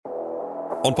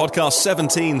On podcast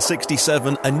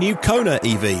 1767, a new Kona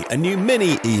EV, a new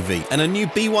Mini EV, and a new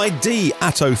BYD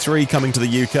ATTO 3 coming to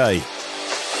the UK.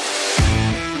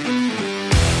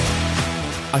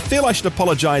 I feel I should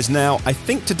apologise now. I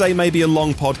think today may be a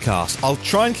long podcast. I'll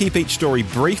try and keep each story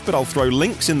brief, but I'll throw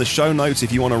links in the show notes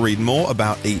if you want to read more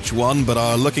about each one.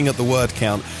 But looking at the word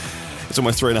count, it's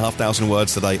almost 3,500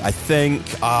 words today. I think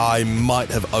I might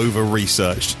have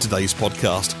over-researched today's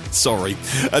podcast. Sorry.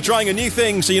 Trying a new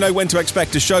thing so you know when to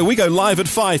expect a show. We go live at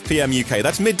 5 p.m. UK.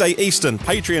 That's midday Eastern.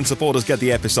 Patreon supporters get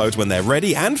the episodes when they're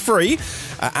ready and free,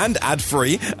 and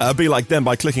ad-free. Be like them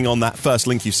by clicking on that first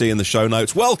link you see in the show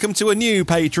notes. Welcome to a new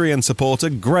Patreon supporter,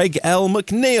 Greg L.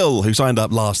 McNeil, who signed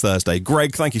up last Thursday.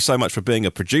 Greg, thank you so much for being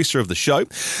a producer of the show.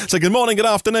 So good morning, good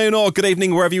afternoon, or good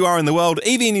evening, wherever you are in the world.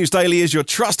 EV News Daily is your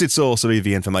trusted source of EV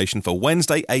information for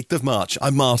Wednesday, 8th of March.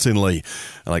 I'm Martin Lee,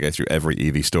 and I go through every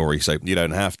EV story, so you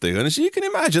don't have to. And as you can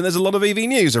imagine, there's a lot of EV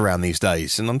news around these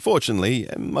days, and unfortunately,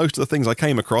 most of the things I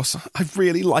came across, I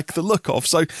really like the look of,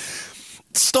 so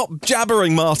stop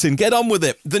jabbering, Martin. Get on with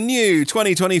it. The new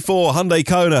 2024 Hyundai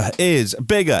Kona is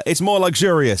bigger, it's more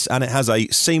luxurious, and it has a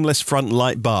seamless front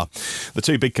light bar. The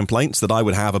two big complaints that I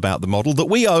would have about the model that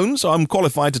we own, so I'm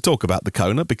qualified to talk about the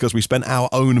Kona because we spent our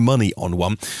own money on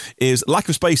one, is lack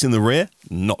of space in the rear.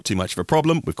 Not too much of a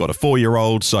problem. We've got a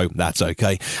 4-year-old, so that's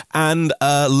okay. And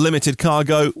limited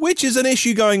cargo, which is an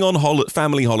issue going on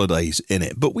family holidays in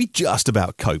it, but we just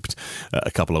about coped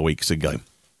a couple of weeks ago.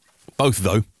 Both,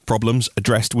 though, problems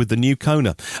addressed with the new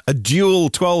Kona. A dual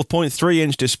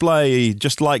 12.3-inch display,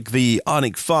 just like the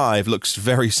Ioniq 5, looks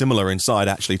very similar inside,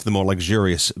 actually, to the more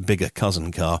luxurious, bigger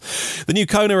cousin car. The new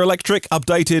Kona Electric,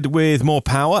 updated with more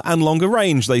power and longer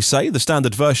range, they say. The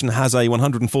standard version has a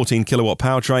 114-kilowatt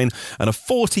powertrain and a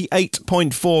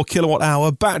 48.4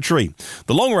 kilowatt-hour battery.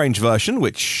 The long-range version,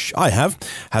 which I have,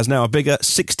 has now a bigger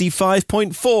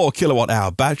 65.4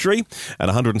 kilowatt-hour battery and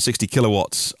 160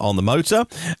 kilowatts on the motor,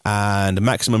 and a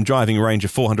maximum driving range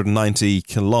of 490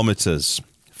 kilometres.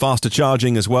 Faster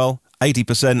charging as well.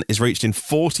 80% is reached in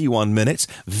 41 minutes.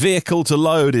 Vehicle to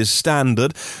load is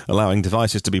standard, allowing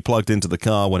devices to be plugged into the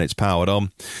car when it's powered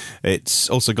on. It's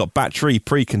also got battery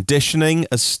preconditioning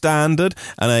as standard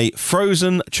and a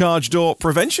frozen charge door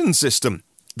prevention system.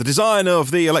 The design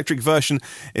of the electric version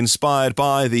inspired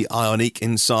by the Ioniq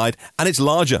inside, and it's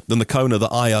larger than the Kona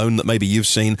that I own that maybe you've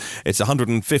seen. It's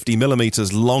 150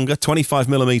 millimetres longer, 25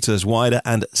 millimetres wider,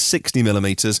 and 60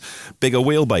 millimetres bigger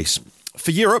wheelbase.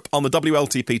 For Europe, on the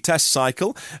WLTP test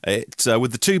cycle,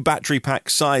 with the two battery pack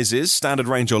sizes, standard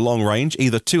range or long range,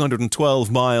 either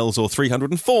 212 miles or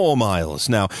 304 miles.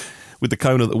 Now, with the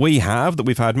Kona that we've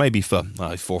had maybe for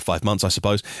 4 or 5 months, I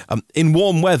suppose, in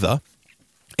warm weather,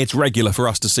 it's regular for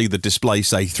us to see the display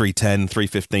say 310,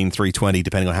 315, 320,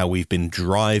 depending on how we've been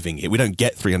driving it. We don't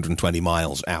get 320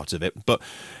 miles out of it, but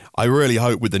I really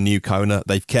hope with the new Kona,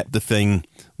 they've kept the thing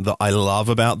that I love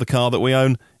about the car that we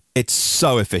own. It's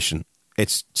so efficient.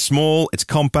 It's small, it's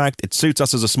compact, it suits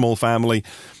us as a small family,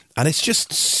 and it's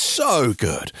just so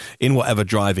good in whatever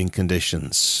driving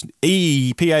conditions.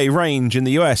 EPA range in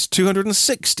the US,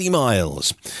 260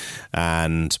 miles.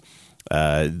 And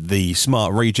the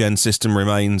smart regen system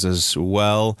remains as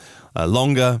well.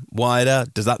 Longer, wider.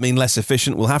 Does that mean less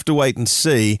efficient? We'll have to wait and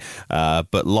see.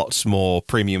 But lots more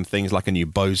premium things like a new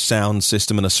Bose sound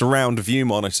system and a surround view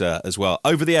monitor as well.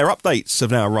 Over-the-air updates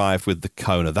have now arrived with the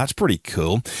Kona. That's pretty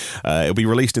cool. It'll be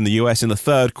released in the US in the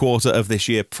third quarter of this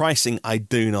year. Pricing, I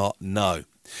do not know.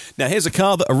 Now, here's a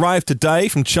car that arrived today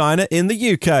from China in the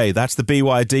UK. That's the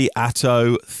BYD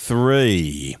ATTO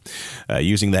 3.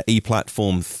 Using their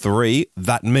E-Platform 3,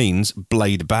 that means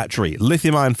blade battery.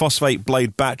 Lithium iron phosphate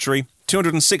blade battery.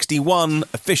 261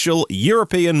 official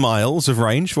European miles of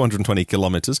range, 420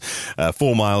 kilometres,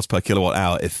 4 miles per kilowatt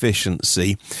hour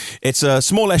efficiency. It's a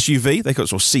small SUV. They call it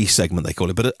sort of C segment, they call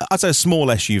it, but I'd say a small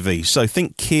SUV. So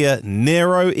think Kia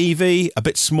Niro EV, a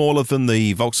bit smaller than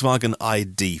the Volkswagen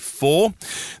ID4.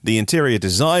 The interior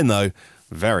design, though,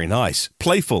 very nice.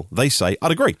 Playful, they say.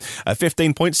 I'd agree. A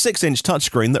 15.6-inch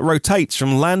touchscreen that rotates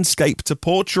from landscape to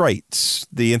portrait.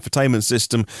 The infotainment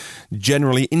system,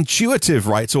 generally intuitive,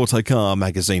 writes Autocar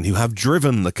magazine, who have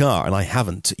driven the car, and I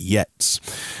haven't yet.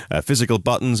 Physical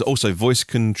buttons, also voice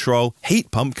control. Heat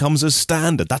pump comes as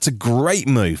standard. That's a great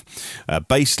move.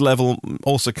 Base level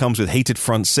also comes with heated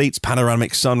front seats,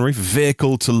 panoramic sunroof,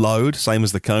 vehicle to load, same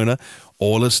as the Kona,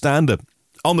 all as standard.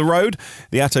 On the road,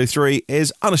 the ATTO 3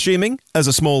 is unassuming as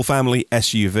a small family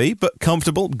SUV, but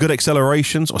comfortable, good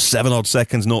accelerations, or 7 odd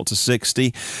seconds 0 to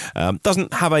 60.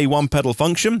 Doesn't have a one-pedal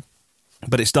function.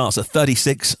 but it starts at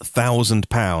 £36,000,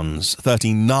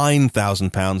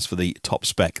 £39,000 for the top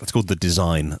spec. That's called the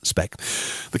design spec.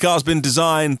 The car's been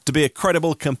designed to be a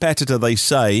credible competitor, they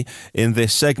say, in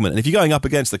this segment. And if you're going up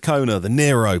against the Kona, the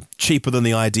Nero, cheaper than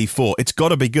the ID4, it's got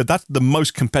to be good. That's the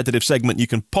most competitive segment you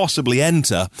can possibly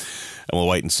enter. And we'll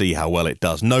wait and see how well it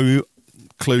does. No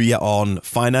clue yet on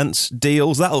finance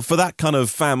deals. For that kind of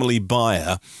family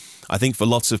buyer, I think for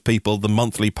lots of people, the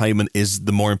monthly payment is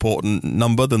the more important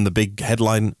number than the big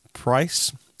headline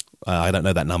price. I don't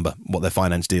know that number, what their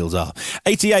finance deals are.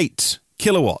 88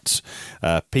 kilowatts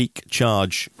peak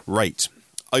charge rate.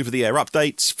 Over-the-air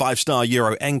updates, 5-star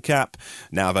Euro NCAP,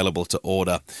 now available to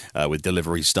order with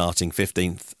delivery starting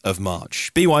 15th of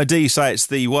March. BYD say it's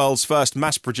the world's first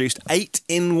mass-produced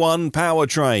 8-in-1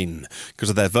 powertrain. Because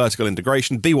of their vertical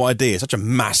integration, BYD is such a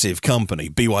massive company.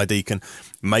 BYD can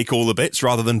make all the bits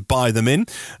rather than buy them in.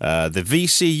 The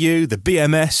VCU, the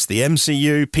BMS, the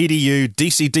MCU, PDU,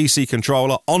 DC-DC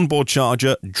controller, onboard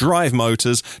charger, drive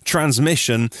motors,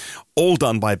 transmission, all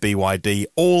done by BYD,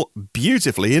 all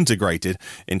beautifully integrated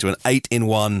into an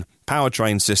 8-in-1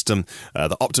 powertrain system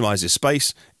that optimizes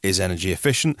space, is energy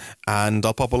efficient, and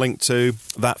I'll pop a link to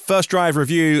that first drive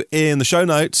review in the show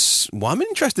notes. Well, I'm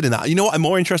interested in that. You know what? I'm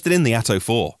more interested in the ATTO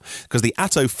 4, because the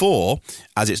ATTO 4,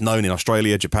 as it's known in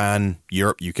Australia, Japan,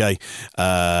 Europe, UK,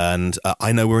 and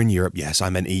I know we're in Europe. Yes, I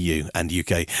meant EU and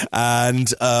UK,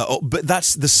 and but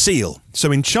that's the Seal.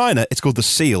 So in China, it's called the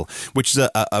Seal, which is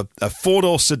a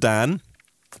four-door sedan,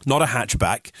 not a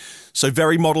hatchback. So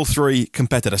very Model 3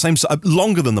 competitor. Same,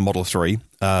 longer than the Model 3,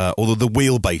 although the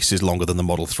wheelbase is longer than the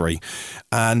Model 3.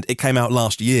 And it came out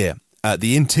last year.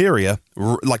 The interior,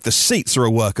 like the seats, are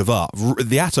a work of art.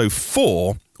 The ATTO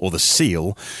 4, or the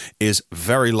Seal, is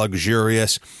very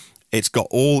luxurious. It's got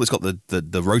the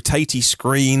rotatey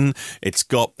screen. It's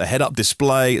got a head-up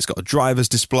display. It's got a driver's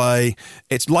display.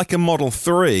 It's like a Model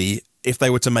 3 if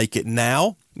they were to make it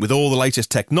now with all the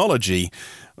latest technology.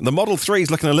 The Model 3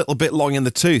 is looking a little bit long in the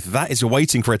tooth. That is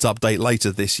waiting for its update later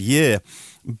this year.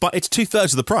 But it's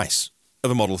 2/3 of the price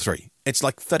of a Model 3. It's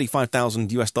like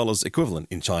 $35,000 equivalent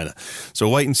in China. So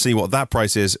we'll wait and see what that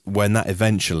price is when that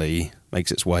eventually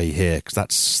makes its way here, because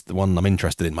that's the one I'm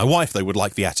interested in. My wife, though, would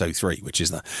like the ATTO 3, which is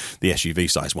the SUV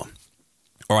size one.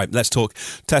 All right, let's talk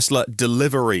Tesla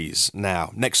deliveries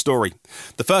now. Next story.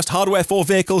 The first Hardware 4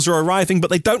 vehicles are arriving, but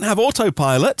they don't have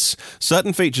autopilots.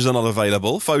 Certain features are not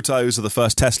available. Photos of the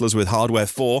first Teslas with Hardware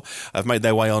 4 have made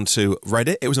their way onto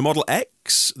Reddit. It was a Model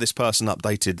X. This person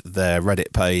updated their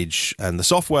Reddit page, and the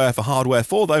software for Hardware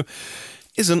 4, though,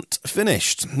 isn't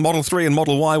finished. Model 3 and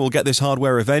Model Y will get this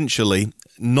hardware eventually.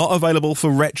 Not available for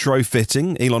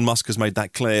retrofitting. Elon Musk has made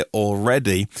that clear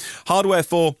already. Hardware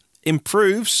 4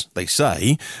 improves, they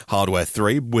say, Hardware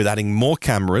 3 with adding more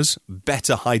cameras,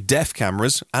 better high-def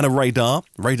cameras, and a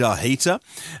radar heater,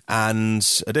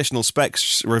 and additional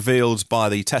specs revealed by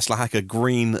the Tesla hacker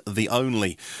Green the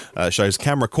Only shows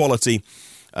camera quality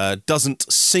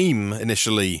doesn't seem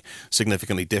initially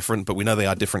significantly different, but we know they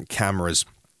are different cameras.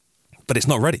 But it's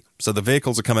not ready. So the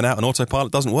vehicles are coming out and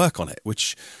autopilot doesn't work on it,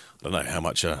 which I don't know how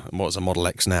much, what's a Model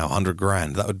X now? 100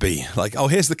 grand. That would be like, oh,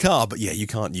 here's the car, but yeah, you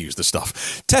can't use the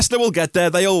stuff. Tesla will get there.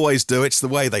 They always do. It's the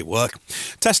way they work.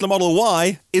 Tesla Model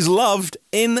Y is loved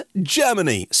in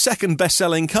Germany. Second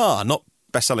best-selling car, not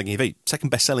best-selling EV, second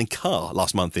best-selling car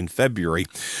last month in February.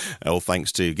 All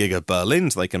thanks to Giga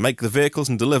Berlin, so they can make the vehicles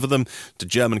and deliver them to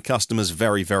German customers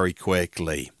very, very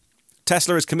quickly.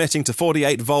 Tesla is committing to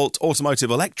 48-volt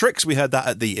automotive electrics. We heard that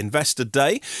at the Investor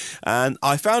Day. And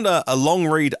I found a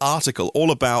long-read article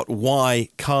all about why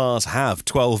cars have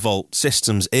 12-volt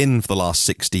systems in for the last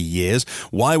 60 years,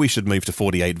 why we should move to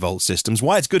 48-volt systems,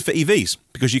 why it's good for EVs,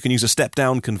 because you can use a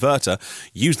step-down converter,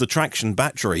 use the traction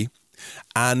battery,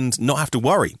 and not have to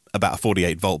worry about a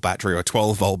 48-volt battery or a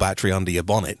 12-volt battery under your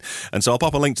bonnet. And so I'll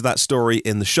pop a link to that story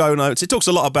in the show notes. It talks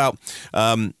a lot about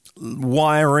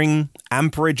wiring,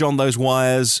 amperage on those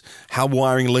wires, how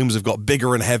wiring looms have got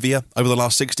bigger and heavier over the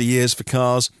last 60 years for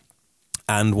cars,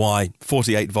 and why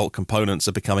 48-volt components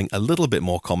are becoming a little bit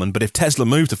more common. But if Tesla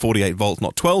moved to 48-volt,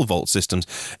 not 12-volt systems,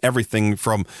 everything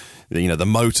from the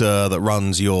motor that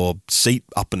runs your seat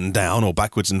up and down or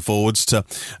backwards and forwards to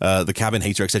the cabin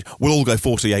heater, etc., will all go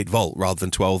 48-volt rather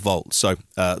than 12-volt. So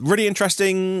really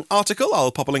interesting article.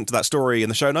 I'll pop a link to that story in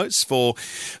the show notes for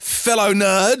fellow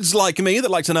nerds like me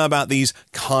that like to know about these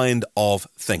kind of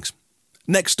things.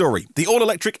 Next story. The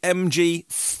all-electric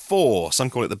MG4, some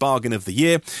call it the bargain of the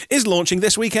year, is launching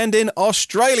this weekend in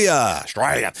Australia.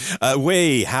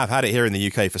 We have had it here in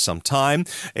the UK for some time.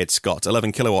 It's got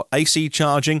 11 kilowatt AC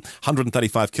charging,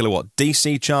 135 kilowatt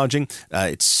DC charging.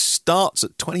 It starts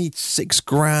at 26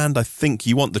 grand. I think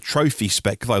you want the trophy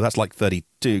spec, though. That's like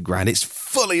 32 grand. It's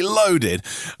fully loaded.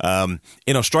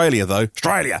 In Australia, though,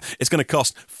 it's going to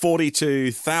cost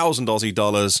 42,000 Aussie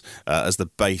dollars as the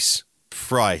base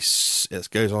price. It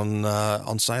goes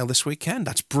on sale this weekend.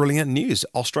 That's brilliant news.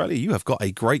 Australia, you have got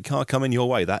a great car coming your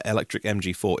way. That electric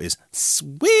MG4 is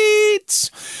sweet.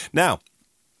 Now,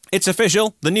 it's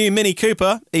official. The new Mini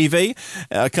Cooper EV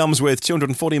comes with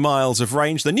 240 miles of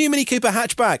range. The new Mini Cooper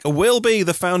hatchback will be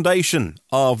the foundation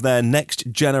of their next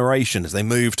generation as they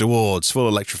move towards full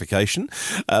electrification.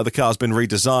 The car's been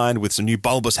redesigned with some new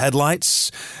bulbous headlights.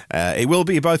 It will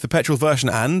be both a petrol version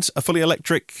and a fully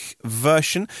electric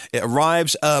version. It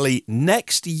arrives early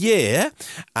next year,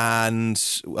 and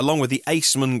along with the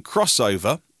Aceman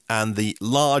crossover and the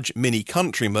large Mini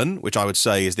Countryman, which I would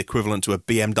say is the equivalent to a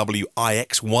BMW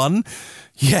iX1.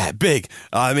 Yeah, big.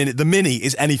 I mean, the Mini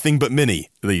is anything but Mini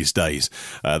these days.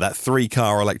 That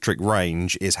 3-car electric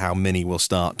range is how Mini will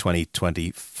start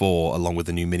 2024, along with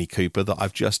the new Mini Cooper that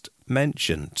I've just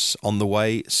mentioned on the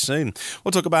way soon.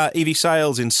 We'll talk about EV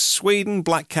sales in Sweden,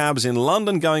 black cabs in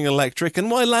London going electric, and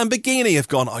why Lamborghini have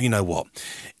gone, oh, you know what?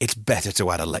 It's better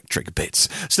to add electric bits.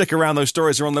 Stick around, those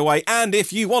stories are on the way. And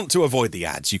if you want to avoid the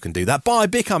ads, you can do that by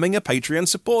becoming a Patreon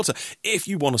supporter. If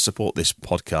you want to support this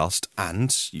podcast,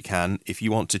 and you can, if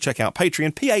you want to check out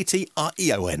Patreon,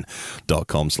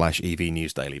 patreon.com/EV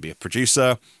News Daily. Be a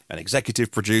producer, an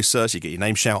executive producer, so you get your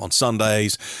name shout on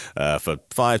Sundays for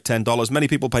 $5, $10. Many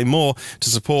people pay more to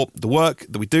support the work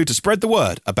that we do to spread the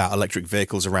word about electric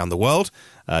vehicles around the world.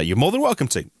 You're more than welcome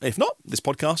to. If not, this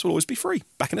podcast will always be free.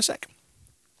 Back in a sec.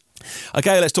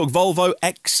 Okay, let's talk Volvo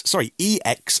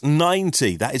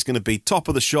EX90. That is going to be top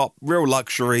of the shop, real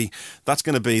luxury. That's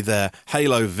going to be their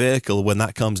halo vehicle when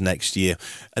that comes next year.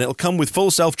 And it'll come with full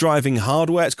self-driving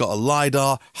hardware. It's got a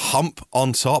LiDAR hump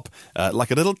on top, like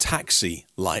a little taxi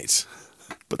light.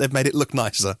 But they've made it look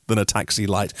nicer than a taxi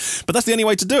light. But that's the only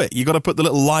way to do it. You've got to put the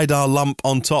little LiDAR lump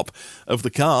on top of the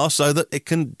car so that it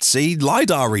can see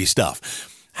LiDAR-y stuff.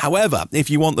 However, if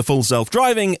you want the full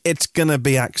self-driving, it's going to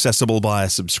be accessible by a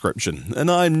subscription.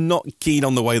 And I'm not keen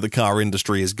on the way the car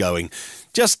industry is going.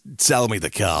 Just sell me the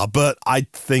car, but I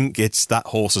think it's that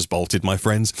horse has bolted, my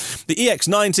friends. The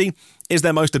EX90 is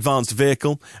their most advanced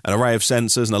vehicle, an array of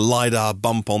sensors and a LiDAR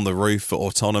bump on the roof for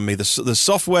autonomy. The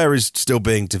software is still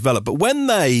being developed, but when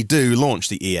they do launch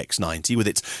the EX90 with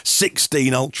its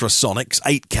 16 ultrasonics,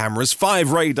 8 cameras,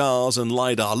 5 radars and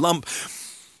LiDAR lump,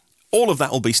 all of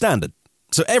that will be standard.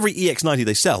 So every EX90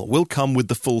 they sell will come with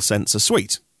the full sensor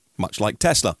suite, much like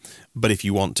Tesla. But if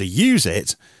you want to use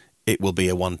it, it will be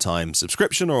a one-time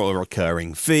subscription or a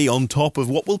recurring fee on top of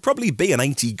what will probably be an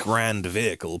 80 grand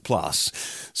vehicle plus.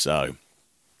 So,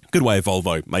 good way of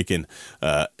Volvo making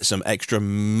some extra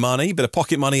money, bit of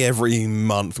pocket money every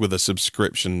month with a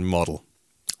subscription model.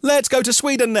 Let's go to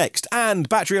Sweden next, and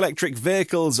battery electric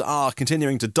vehicles are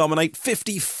continuing to dominate.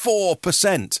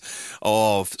 54%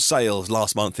 of sales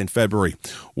last month in February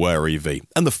were EV,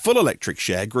 and the full electric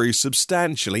share grew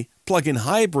substantially. Plug-in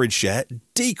hybrid share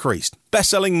decreased.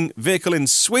 Best-selling vehicle in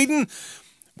Sweden?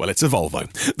 Well, it's a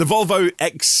Volvo. The Volvo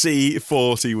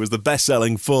XC40 was the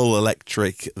best-selling full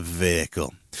electric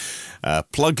vehicle.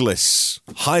 Plugless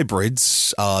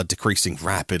hybrids are decreasing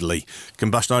rapidly.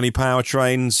 Combustion-only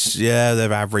powertrains, yeah,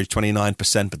 they've averaged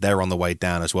 29%, but they're on the way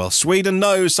down as well. Sweden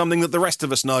knows something that the rest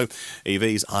of us know.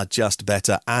 EVs are just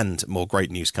better, and more great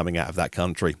news coming out of that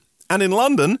country. And in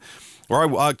London, where I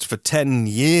worked for 10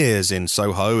 years in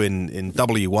Soho in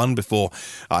W1 before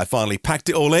I finally packed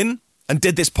it all in and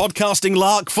did this podcasting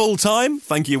lark full-time.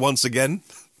 Thank you once again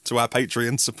to our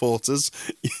Patreon supporters.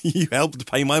 You helped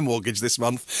pay my mortgage this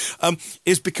month,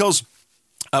 is because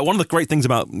one of the great things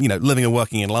about, living and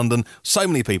working in London, so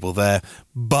many people there,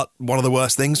 but one of the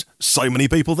worst things, so many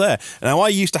people there. Now, I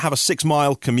used to have a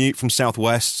 6-mile commute from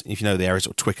Southwest, if you know the area,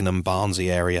 sort of Twickenham,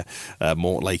 Barnsley area,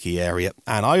 Mortlakey area,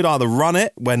 and I'd either run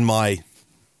it when my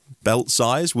belt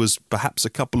size was perhaps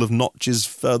a couple of notches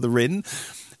further in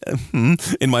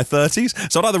my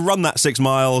 30s. So I'd either run that 6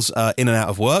 miles in and out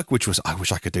of work, which was, I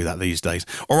wish I could do that these days,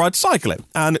 or I'd cycle it.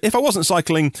 And if I wasn't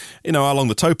cycling, along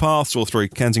the towpaths or through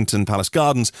Kensington Palace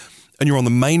Gardens, and you're on the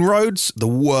main roads, the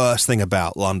worst thing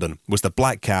about London was the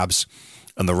black cabs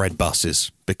and the red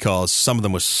buses, because some of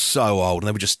them were so old and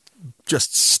they would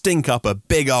just stink up a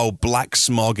big old black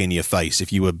smog in your face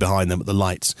if you were behind them at the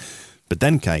lights. But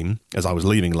then came, as I was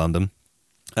leaving London,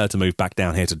 to move back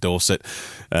down here to Dorset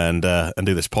and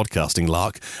do this podcasting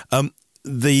lark.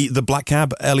 The black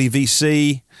cab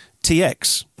LEVC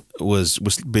TX was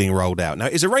being rolled out. Now,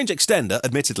 it's a range extender,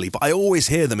 admittedly, but I always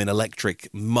hear them in electric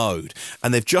mode.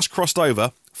 And they've just crossed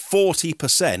over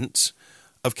 40%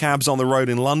 of cabs on the road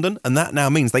in London, and that now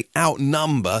means they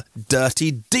outnumber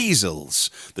dirty diesels,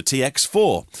 the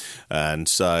TX4. And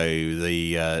so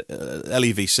the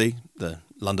LEVC, the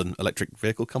London Electric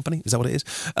Vehicle Company, is that what it is?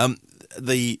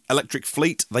 The electric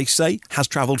fleet, they say, has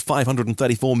travelled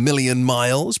 534 million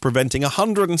miles, preventing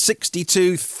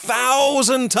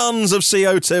 162,000 tonnes of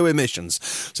CO2 emissions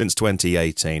since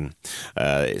 2018.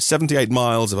 78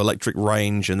 miles of electric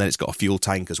range, and then it's got a fuel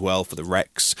tank as well for the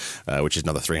Rex, which is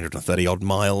another 330-odd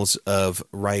miles of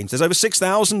range. There's over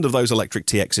 6,000 of those electric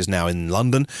TXs now in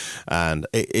London, and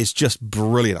it's just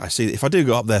brilliant. I see, if I do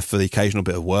go up there for the occasional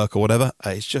bit of work or whatever,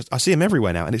 it's just, I see them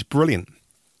everywhere now, and it's brilliant.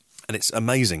 And it's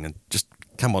amazing. And just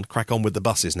come on, crack on with the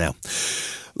buses now.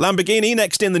 Lamborghini,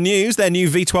 next in the news, their new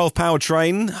V12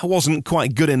 powertrain wasn't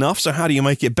quite good enough, so how do you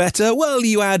make it better? Well,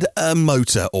 you add a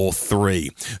motor or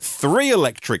three. 3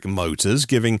 electric motors,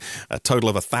 giving a total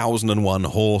of 1,001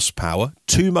 horsepower.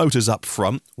 2 motors up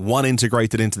front, 1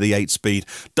 integrated into the 8-speed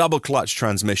double-clutch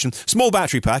transmission. Small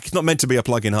battery pack. It's not meant to be a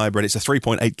plug-in hybrid. It's a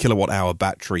 3.8 kilowatt-hour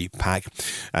battery pack,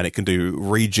 and it can do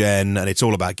regen, and it's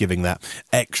all about giving that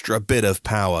extra bit of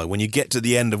power. When you get to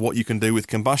the end of what you can do with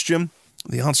combustion,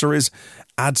 the answer is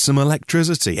add some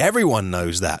electricity. Everyone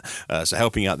knows that. So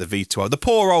helping out the V12. The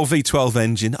poor old V12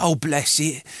 engine. Oh, bless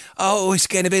it. Oh, it's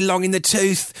going to be long in the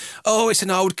tooth. Oh, it's an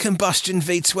old combustion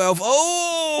V12.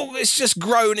 Oh, it's just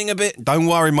groaning a bit. Don't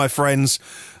worry, my friends.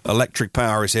 Electric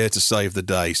power is here to save the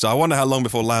day. So I wonder how long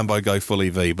before Lambo go full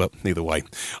EV, but either way,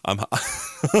 I'm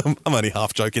only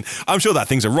half joking. I'm sure that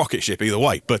thing's a rocket ship either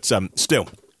way, but still.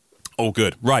 All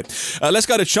good. Right. Let's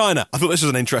go to China. I thought this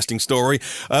was an interesting story.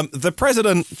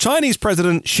 Chinese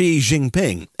President Xi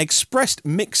Jinping expressed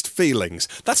mixed feelings.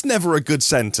 That's never a good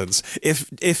sentence. If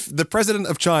the president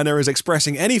of China is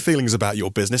expressing any feelings about your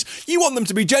business, you want them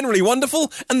to be generally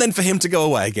wonderful and then for him to go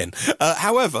away again.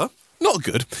 However, not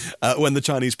good when the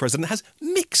Chinese president has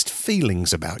mixed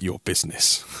feelings about your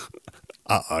business.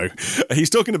 Uh-oh.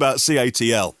 He's talking about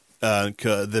CATL.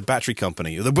 The battery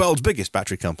company, the world's biggest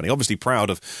battery company, obviously proud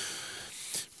of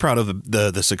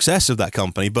the success of that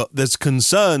company, but there's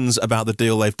concerns about the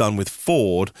deal they've done with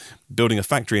Ford, building a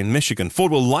factory in Michigan.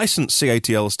 Ford will license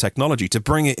CATL's technology to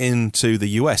bring it into the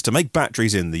US, to make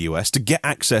batteries in the US, to get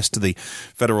access to the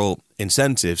federal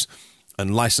incentives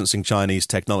and licensing Chinese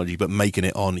technology, but making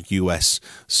it on US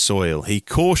soil. He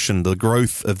cautioned the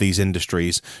growth of these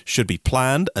industries should be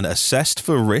planned and assessed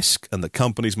for risk, and that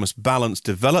companies must balance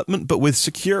development but with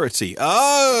security.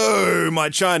 Oh, my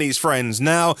Chinese friends.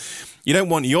 Now, you don't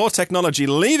want your technology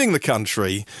leaving the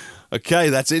country. Okay,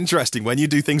 that's interesting. When you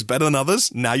do things better than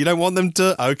others, now you don't want them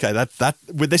to... Okay,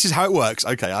 this is how it works.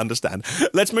 Okay, I understand.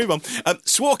 Let's move on.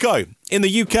 Swarco in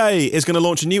the UK is going to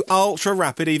launch a new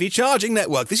ultra-rapid EV charging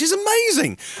network. This is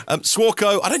amazing.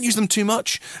 Swarco, I don't use them too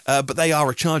much, but they are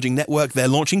a charging network. They're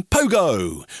launching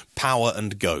POGO, Power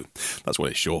and Go. That's what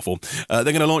it's short for. They're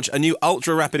going to launch a new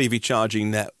ultra-rapid EV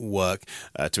charging network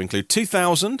to include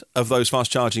 2,000 of those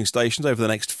fast charging stations over the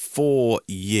next 4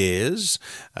 years,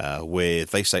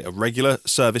 with, they say, a regular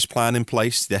service plan in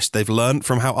place. Yes, they've learned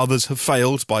from how others have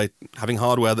failed by having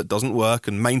hardware that doesn't work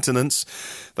and maintenance.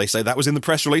 They say that was in the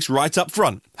press release right up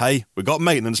front. Hey, we've got a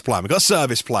maintenance plan. We've got a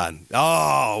service plan.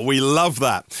 Oh, we love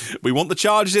that. We want the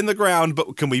chargers in the ground,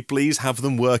 but can we please have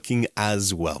them working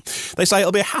as well? They say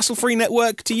it'll be a hassle-free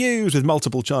network to use with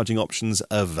multiple charging options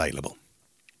available.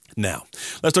 Now,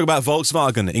 let's talk about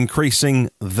Volkswagen increasing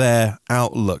their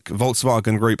outlook.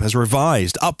 Volkswagen Group has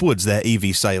revised upwards their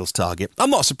EV sales target. I'm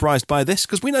not surprised by this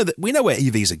because we know where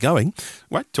EVs are going,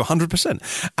 right, to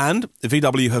 100%. And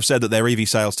VW have said that their EV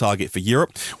sales target for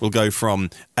Europe will go from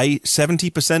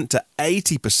 70% to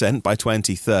 80% by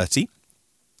 2030.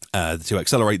 To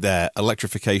accelerate their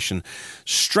electrification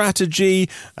strategy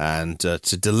and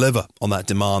to deliver on that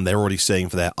demand they're already seeing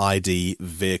for their ID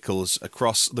vehicles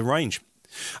across the range.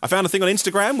 I found a thing on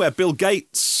Instagram where Bill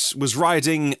Gates was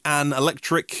riding an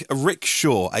electric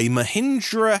rickshaw, a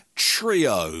Mahindra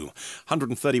Trio,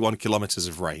 131 kilometres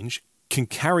of range, can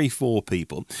carry 4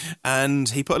 people, and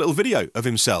he put a little video of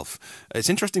himself. It's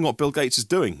interesting what Bill Gates is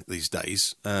doing these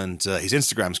days, and his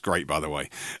Instagram's great, by the way.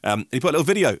 He put a little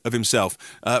video of himself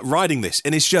riding this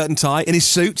in his shirt and tie, in his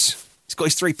suit. He's got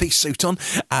his 3-piece suit on,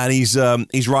 and he's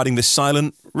riding this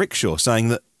silent rickshaw, saying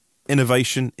that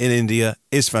innovation in India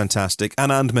is fantastic.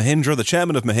 Anand Mahindra, the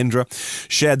chairman of Mahindra,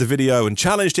 shared the video and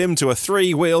challenged him to a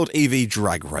 3-wheeled EV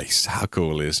drag race. How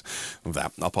cool is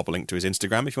that? I'll pop a link to his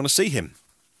Instagram if you want to see him.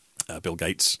 Bill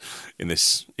Gates in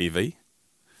this EV.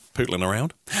 Pootling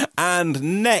around.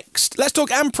 And next, let's talk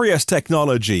Amprius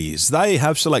Technologies. They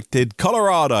have selected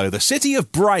Colorado, the city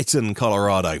of Brighton,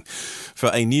 Colorado, for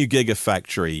a new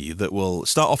gigafactory that will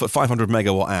start off at 500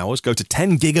 megawatt hours, go to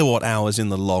 10 gigawatt hours in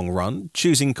the long run,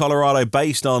 choosing Colorado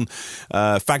based on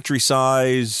factory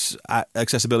size,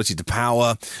 accessibility to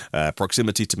power,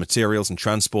 proximity to materials and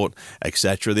transport,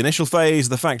 etc. The initial phase of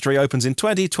the factory opens in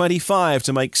 2025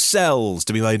 to make cells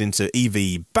to be made into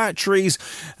EV batteries.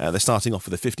 They're starting off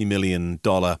with a $50 million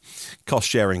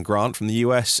cost-sharing grant from the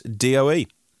US DOE.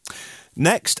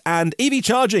 Next, and EV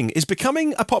charging is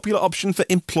becoming a popular option for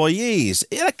employees.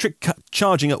 Electric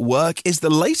charging at work is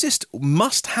the latest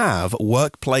must-have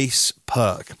workplace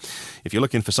perk. If you're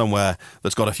looking for somewhere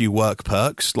that's got a few work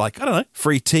perks, like, I don't know,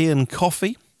 free tea and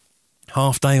coffee,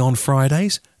 half day on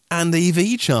Fridays, and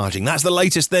EV charging. That's the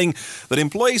latest thing that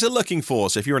employees are looking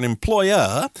for. So if you're an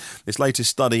employer, this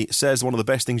latest study says one of the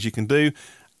best things you can do,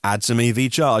 add some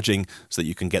EV charging so that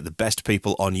you can get the best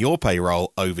people on your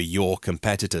payroll over your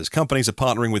competitors. Companies are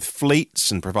partnering with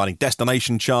fleets and providing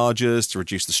destination chargers to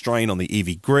reduce the strain on the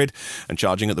EV grid, and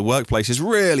charging at the workplace is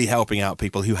really helping out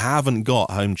people who haven't got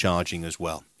home charging as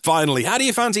well. Finally, how do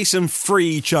you fancy some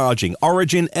free charging?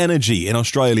 Origin Energy in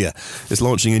Australia is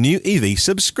launching a new EV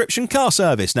subscription car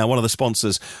service. Now, one of the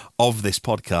sponsors of this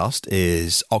podcast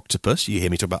is Octopus. You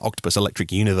hear me talk about Octopus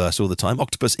Electric Universe all the time.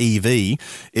 Octopus EV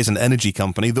is an energy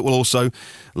company that will also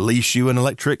lease you an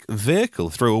electric vehicle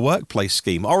through a workplace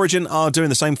scheme. Origin are doing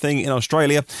the same thing in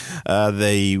Australia.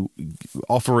 The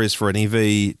offer is for an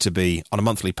EV to be on a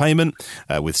monthly payment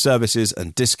with services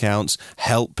and discounts,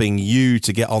 helping you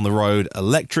to get on the road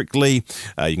electrically.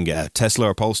 You can get a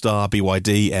Tesla, a Polestar,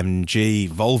 BYD, MG,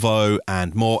 Volvo,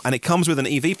 and more. And it comes with an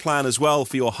EV plan as well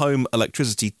for your home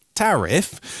electricity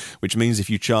tariff, which means if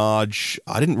you charge,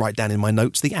 I didn't write down in my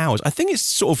notes the hours, I think it's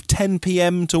sort of 10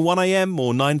 p.m. to 1 a.m.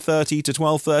 or 9:30 to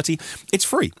 12:30. It's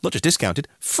free, not just discounted,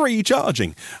 free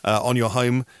charging on your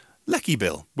home lecky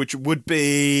bill, which would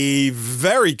be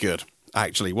very good,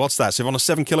 actually. What's that? So on a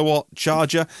 7 kilowatt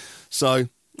charger, so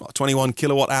 21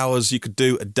 kilowatt hours you could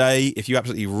do a day if you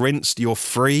absolutely rinsed your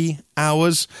free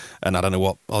hours. And I don't know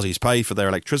what Aussies pay for their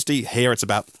electricity. Here it's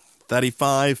about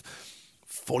 45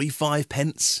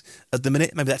 pence at the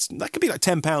minute. Maybe that could be like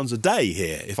 £10 a day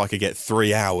here if I could get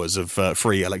 3 hours of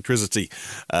free electricity.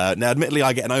 Now, admittedly,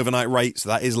 I get an overnight rate, so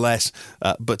that is less.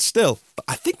 But still,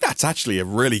 I think that's actually a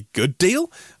really good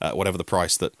deal. Whatever the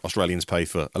price that Australians pay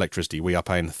for electricity, we are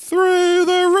paying through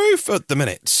the roof at the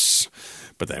minute.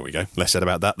 But there we go. Less said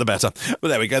about that, the better. But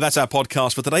there we go. That's our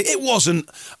podcast for today. It wasn't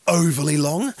overly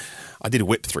long. I did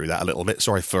whip through that a little bit.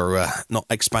 Sorry for not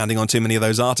expanding on too many of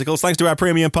those articles. Thanks to our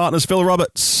premium partners, Phil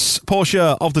Roberts,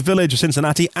 Porsche of the Village of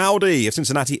Cincinnati, Audi of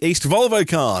Cincinnati East, Volvo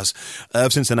Cars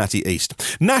of Cincinnati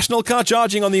East, National Car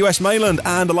Charging on the US mainland,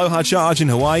 and Aloha Charge in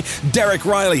Hawaii, Derek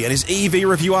Riley and his EV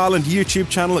Review Ireland YouTube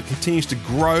channel that continues to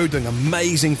grow, doing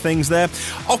amazing things there,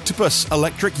 Octopus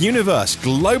Electric Universe,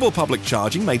 global public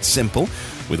charging made simple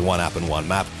with one app and one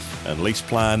map, and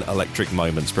LeasePlan Electric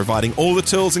Moments, providing all the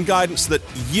tools and guidance that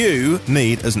you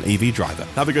need as an EV driver.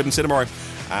 Have a good one, see you tomorrow.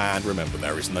 And remember,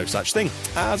 there is no such thing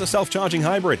as a self-charging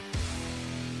hybrid.